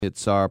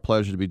It's our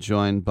pleasure to be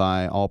joined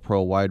by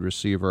All-Pro wide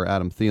receiver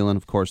Adam Thielen,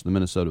 of course, the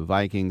Minnesota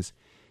Vikings.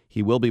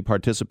 He will be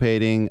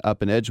participating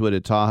up in Edgewood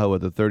at Tahoe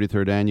at the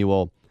 33rd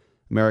Annual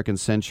American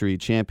Century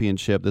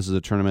Championship. This is a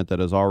tournament that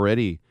has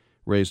already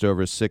raised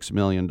over $6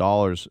 million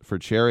for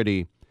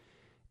charity.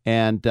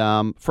 And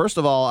first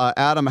of all,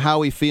 Adam, how are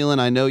we feeling?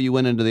 I know you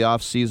went into the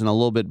offseason a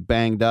little bit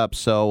banged up.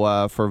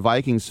 So for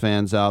Vikings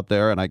fans out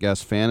there, and I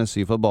guess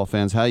fantasy football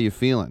fans, how are you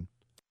feeling?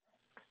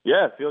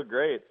 Yeah, I feel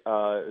great.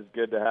 It's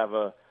good to have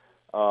a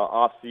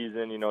off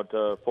season,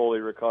 to fully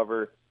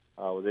recover.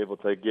 Was able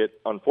to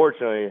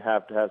unfortunately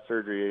have to have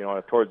surgery,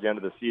 towards the end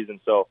of the season.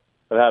 So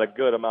I've had a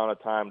good amount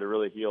of time to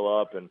really heal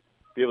up and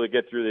be able to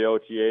get through the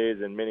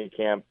OTAs and mini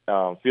camp,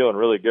 feeling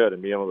really good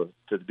and be able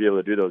to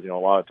do those. A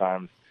lot of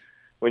times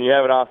when you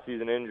have an off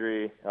season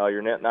injury,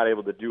 you're not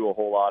able to do a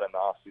whole lot in the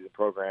off season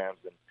programs,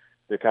 and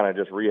they're kind of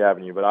just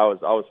rehabbing you. But I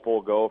was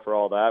full go for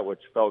all that,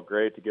 which felt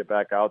great to get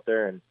back out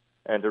there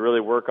and to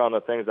really work on the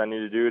things I need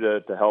to do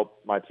to help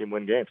my team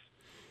win games.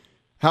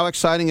 How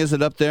exciting is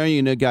it up there?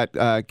 You got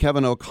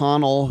Kevin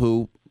O'Connell,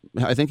 who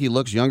I think he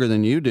looks younger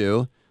than you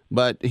do,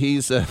 but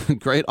he's a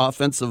great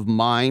offensive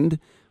mind.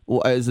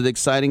 Is it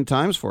exciting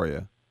times for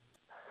you?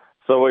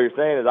 So what you're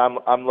saying is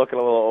I'm looking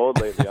a little old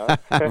lately, huh?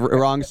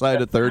 Wrong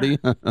side of 30?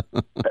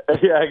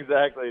 Yeah,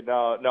 exactly.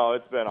 No,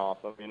 it's been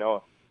awesome.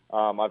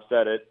 I've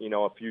said it,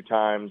 a few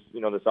times,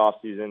 this off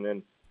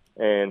season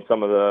and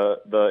some of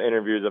the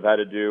interviews I've had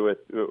to do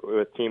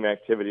with team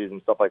activities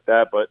and stuff like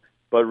that. But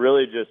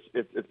really just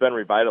it's been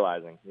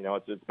revitalizing.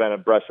 It's been a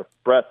breath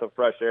of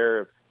fresh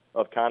air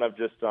of kind of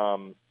just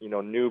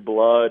new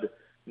blood,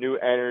 new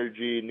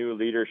energy, new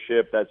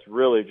leadership. That's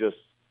really just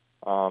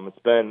it's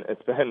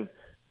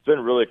been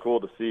really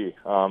cool to see.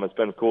 It's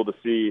been cool to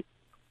see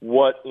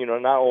what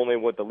not only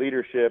what the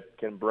leadership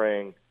can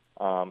bring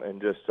and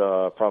just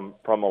from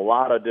a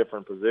lot of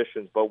different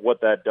positions, but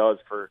what that does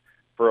for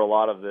a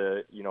lot of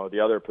the the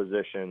other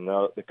position,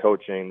 the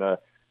coaching, the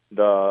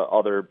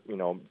other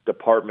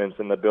departments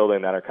in the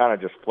building that are kind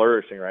of just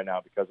flourishing right now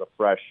because of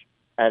fresh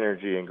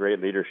energy and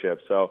great leadership.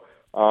 So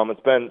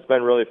it's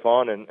been really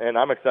fun, and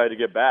I'm excited to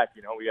get back.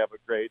 We have a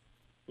great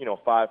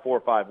 4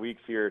 or 5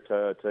 weeks here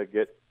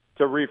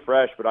to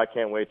refresh, but I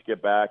can't wait to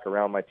get back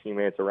around my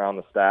teammates, around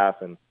the staff,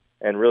 and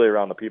really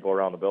around the people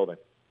around the building.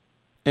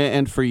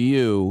 And for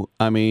you,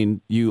 I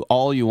mean,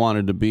 all you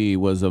wanted to be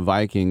was a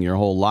Viking your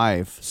whole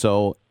life.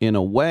 So in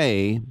a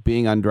way,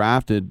 being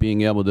undrafted,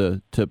 being able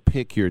to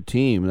pick your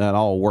team, that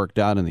all worked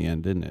out in the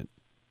end, didn't it?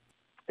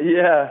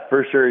 Yeah,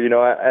 for sure.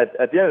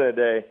 At the end of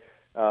the day,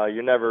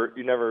 you're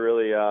never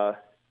really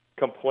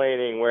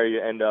complaining where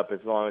you end up as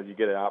long as you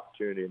get an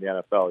opportunity in the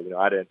NFL.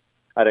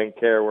 I didn't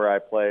care where I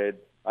played.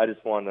 I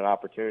just wanted an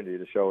opportunity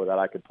to show that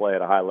I could play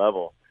at a high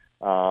level.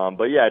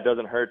 But yeah, it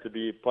doesn't hurt to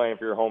be playing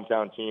for your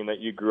hometown team that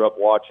you grew up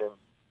watching.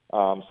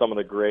 Some of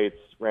the greats,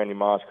 Randy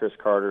Moss, Chris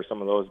Carter,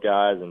 some of those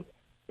guys, and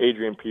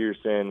Adrian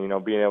Peterson,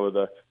 being able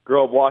to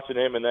grow up watching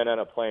him and then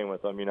end up playing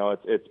with him,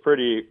 it's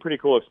pretty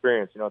cool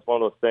experience. It's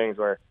one of those things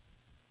where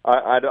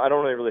I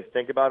don't really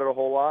think about it a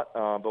whole lot.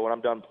 But when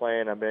I'm done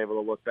playing, I've been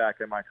able to look back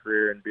at my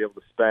career and be able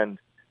to spend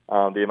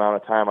the amount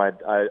of time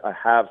I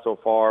have so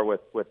far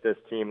with this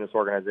team, this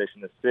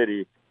organization, this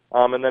city,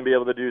 and then be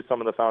able to do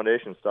some of the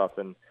foundation stuff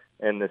in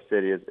this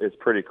city is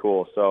pretty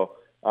cool. So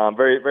I'm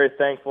very, very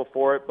thankful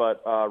for it.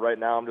 But right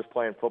now I'm just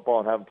playing football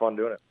and having fun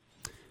doing it.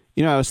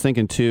 I was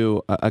thinking,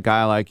 too, a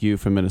guy like you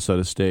from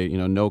Minnesota State,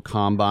 no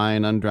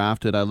combine,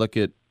 undrafted. I look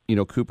at,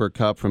 Cooper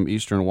Kupp from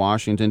Eastern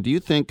Washington. Do you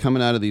think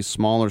coming out of these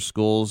smaller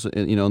schools,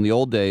 in the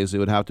old days, it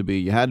would have to be,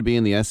 you had to be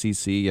in the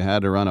SEC, you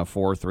had to run a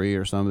 4.3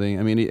 or something?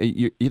 I mean,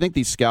 you think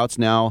these scouts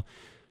now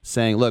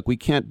saying, look, we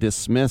can't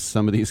dismiss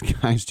some of these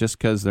guys just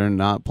because they're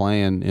not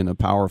playing in a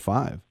Power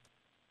 5?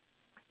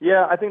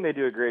 Yeah, I think they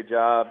do a great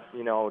job,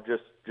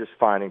 just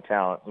finding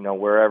talent,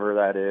 wherever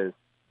that is.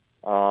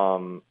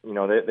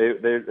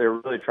 They're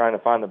really trying to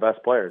find the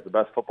best players, the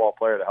best football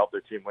player to help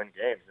their team win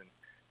games. And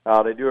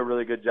they do a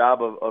really good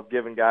job of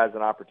giving guys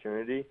an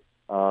opportunity,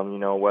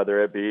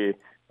 whether it be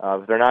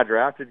if they're not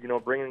drafted,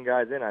 bringing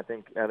guys in. I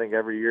think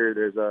every year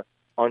there's a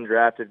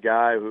undrafted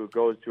guy who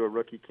goes to a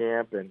rookie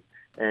camp and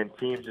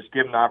teams just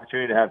give them the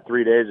opportunity to have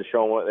 3 days to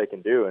show them what they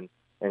can do.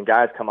 And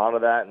guys come out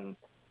of that and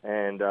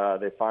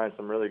they find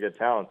some really good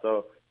talent.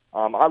 So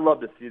I'd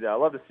love to see that. I'd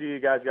love to see you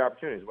guys get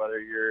opportunities, whether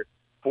you're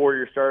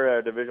 4-year starter at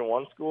a Division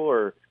I school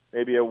or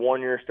maybe a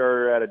 1-year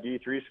starter at a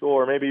D3 school,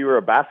 or maybe you were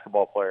a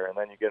basketball player and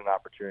then you get an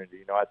opportunity.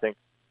 I think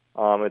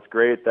it's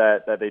great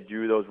that they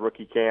do those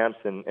rookie camps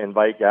and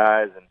invite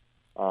guys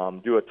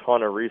and do a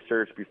ton of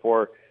research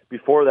before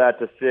that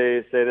to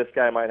say this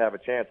guy might have a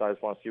chance. I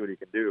just want to see what he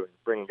can do, and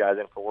bringing guys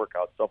in for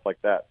workouts, stuff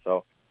like that.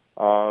 So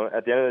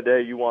at the end of the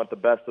day, you want the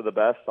best of the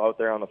best out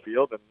there on the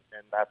field, and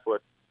that's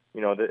what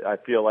I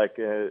feel like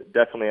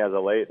definitely as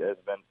of late has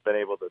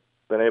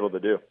been able to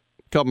do.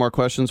 A couple more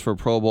questions for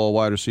Pro Bowl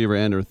wide receiver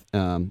Adam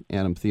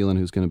Thielen,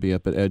 who's going to be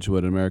up at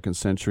Edgewood American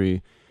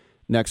Century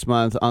next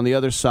month. On the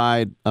other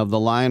side of the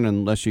line,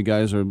 unless you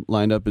guys are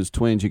lined up as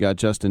twins, you got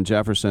Justin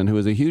Jefferson, who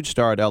is a huge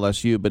star at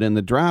LSU, but in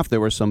the draft there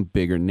were some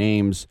bigger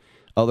names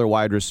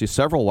other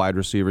several wide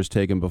receivers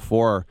taken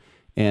before,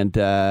 and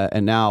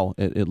now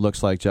it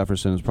looks like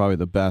Jefferson is probably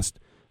the best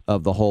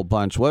of the whole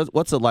bunch.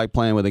 What's it like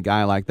playing with a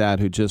guy like that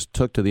who just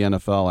took to the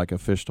NFL like a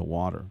fish to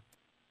water?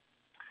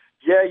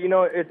 Yeah,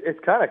 it's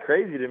kind of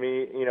crazy to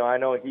me. I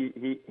know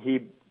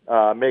he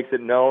makes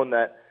it known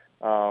that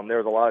there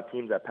was a lot of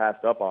teams that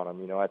passed up on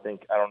him. I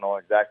don't know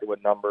exactly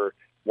what number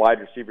wide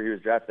receiver he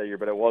was drafted that year,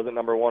 but it wasn't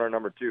number 1 or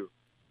number 2.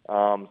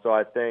 So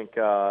I think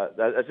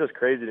that's just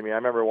crazy to me. I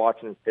remember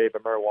watching his tape. I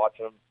remember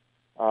watching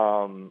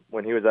him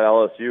when he was at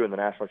LSU in the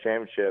national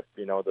championship,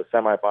 the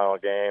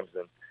semifinal games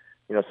and,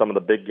 some of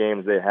the big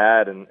games they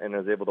had, and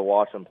was able to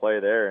watch him play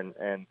there. And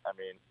I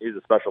mean, he's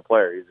a special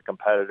player. He's a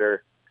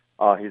competitor.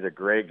 He's a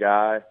great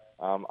guy.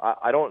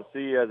 I don't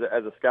see as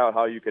a scout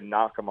how you could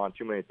knock him on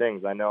too many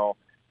things. I know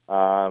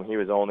he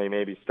was only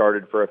maybe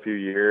started for a few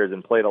years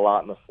and played a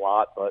lot in the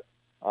slot, but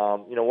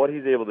what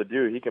he's able to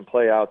do, he can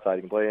play outside,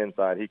 he can play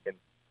inside,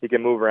 he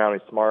can move around.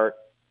 He's smart.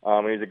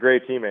 He's a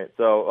great teammate.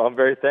 So I'm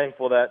very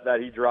thankful that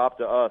he dropped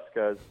to us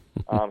because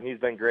he's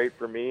been great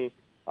for me.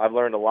 I've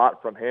learned a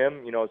lot from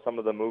him. Some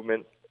of the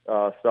movement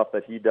stuff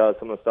that he does,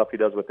 some of the stuff he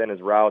does within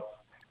his routes.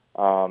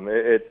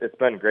 It's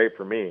been great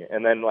for me.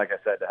 And then, like I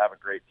said, to have a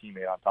great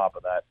teammate on top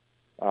of that,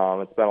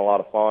 it's been a lot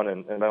of fun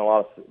and been a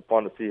lot of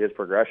fun to see his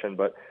progression.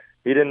 But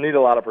he didn't need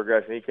a lot of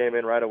progression. He came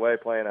in right away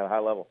playing at a high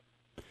level.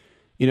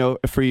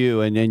 For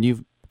you, and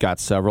you've got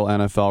several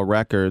NFL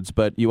records,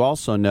 but you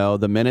also know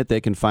the minute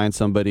they can find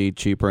somebody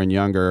cheaper and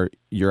younger,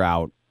 you're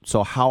out.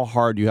 So how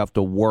hard you have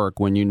to work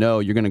when you know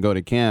you're going to go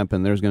to camp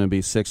and there's going to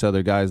be 6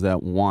 other guys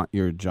that want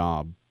your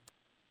job.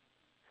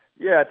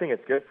 Yeah, I think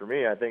it's good for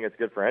me. I think it's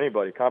good for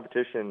anybody.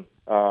 Competition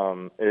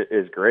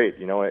is great.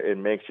 It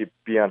makes you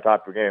be on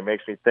top of your game. It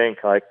makes me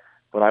think, like,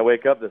 when I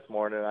wake up this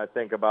morning, I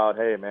think about,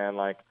 hey, man,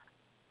 like,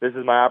 this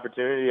is my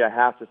opportunity. I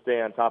have to stay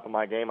on top of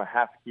my game. I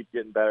have to keep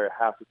getting better.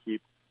 I have to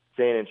keep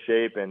staying in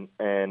shape and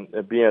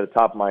being at the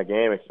top of my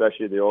game,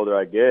 especially the older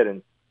I get.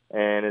 And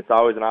it's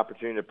always an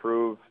opportunity to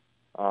prove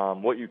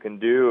what you can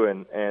do.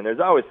 And there's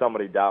always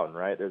somebody doubting,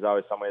 right? There's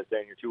always somebody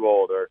saying you're too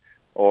old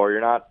or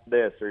you're not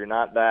this or you're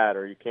not that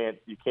or you can't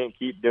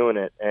keep doing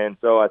it. And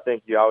so I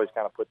think you always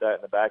kind of put that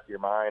in the back of your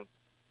mind.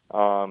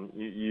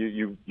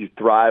 You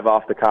thrive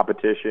off the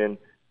competition.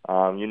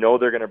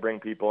 They're going to bring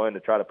people in to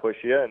try to push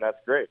you, and that's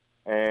great.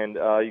 And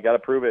you got to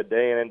prove it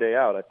day in and day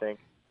out. I think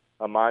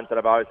a mindset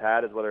I've always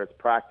had is whether it's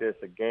practice,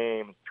 a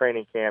game, it's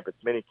training camp,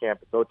 it's mini camp,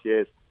 it's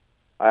OTAs,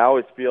 I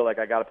always feel like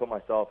I got to put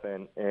myself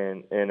in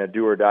a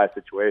do or die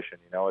situation.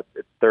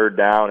 It's third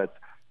down,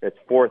 it's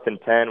 4th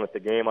and 10 with the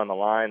game on the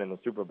line in the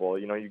Super Bowl.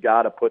 You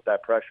got to put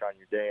that pressure on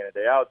you day in and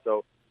day out.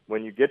 So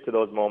when you get to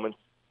those moments,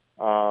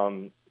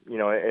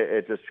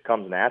 it just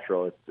comes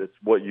natural. It's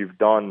what you've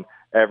done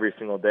every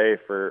single day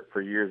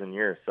for years and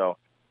years. So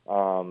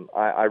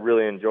I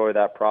really enjoy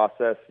that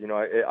process.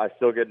 I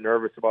still get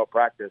nervous about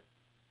practice,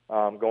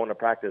 going to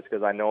practice,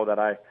 because I know that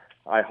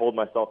I hold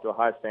myself to a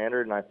high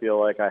standard, and I feel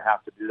like I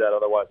have to do that,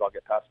 otherwise I'll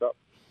get passed up.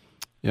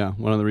 Yeah,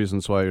 one of the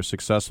reasons why you're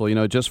successful.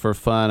 Just for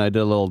fun, I did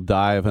a little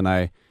dive, and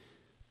I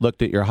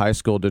looked at your high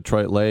school,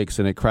 Detroit Lakes,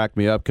 and it cracked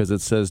me up because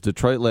it says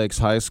Detroit Lakes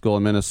High School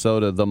in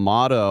Minnesota, the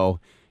motto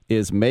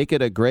is make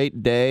it a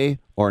great day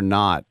or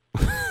not.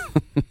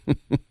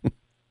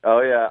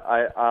 Oh,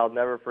 yeah. I'll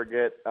never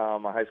forget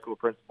my high school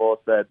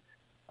principal said,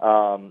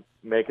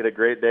 make it a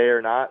great day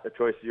or not, the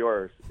choice is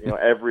yours.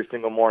 Every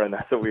single morning,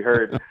 that's what we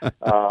heard.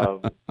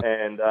 And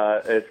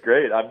it's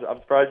great. I'm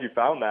surprised you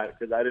found that,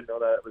 because I didn't know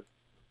that it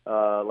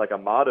was like a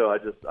motto. I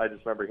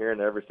just remember hearing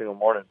it every single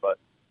morning.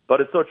 But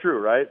it's so true,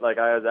 right? Like,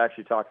 I was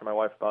actually talking to my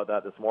wife about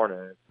that this morning.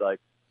 It's like,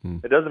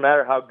 it doesn't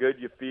matter how good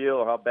you feel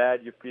or how bad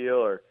you feel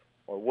or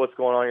what's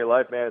going on in your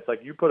life, man. It's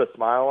like you put a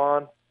smile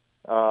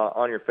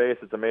on your face,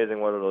 it's amazing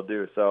what it'll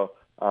do. So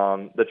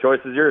the choice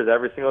is yours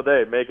every single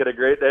day. Make it a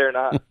great day or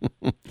not.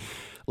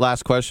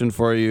 Last question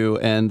for you,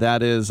 and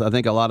that is, I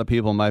think a lot of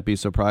people might be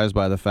surprised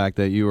by the fact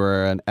that you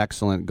were an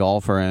excellent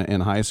golfer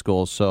in high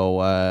school. So,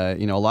 a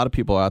lot of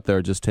people out there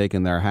are just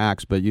taking their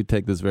hacks, but you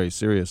take this very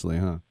seriously,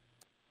 huh?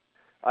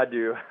 I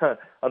do.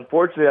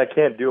 Unfortunately, I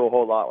can't do a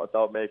whole lot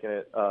without making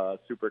it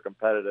super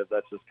competitive.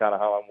 That's just kind of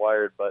how I'm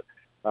wired. But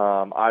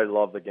I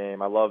love the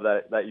game. I love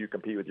that you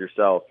compete with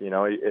yourself.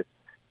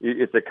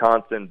 It's a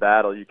constant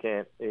battle. You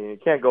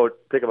can't go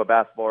pick up a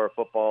basketball or a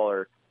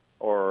football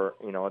or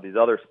these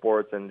other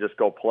sports and just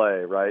go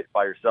play right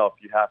by yourself.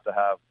 You have to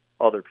have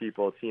other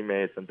people,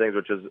 teammates, and things,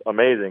 which is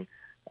amazing.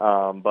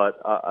 But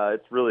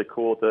it's really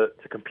cool to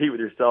compete with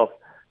yourself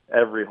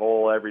every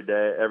hole, every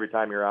day, every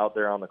time you're out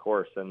there on the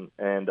course, and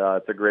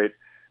it's a great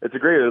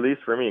release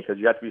for me, because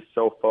you have to be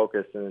so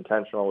focused and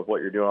intentional with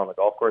what you're doing on the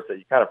golf course that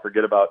you kind of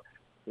forget about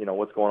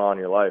what's going on in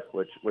your life,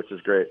 which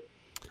is great.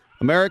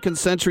 American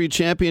Century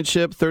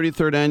Championship,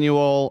 33rd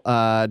annual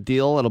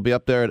deal. It'll be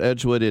up there at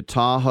Edgewood at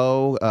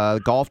Tahoe.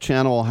 Golf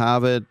Channel will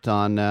have it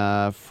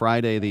on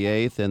Friday the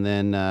 8th, and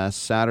then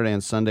Saturday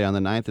and Sunday on the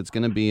 9th. It's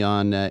going to be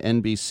on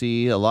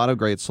NBC. A lot of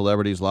great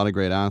celebrities, a lot of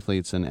great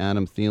athletes, and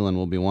Adam Thielen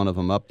will be one of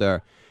them up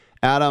there.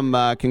 Adam,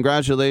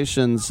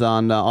 congratulations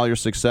on all your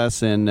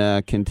success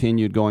and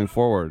continued going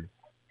forward.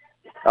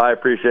 I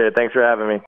appreciate it. Thanks for having me.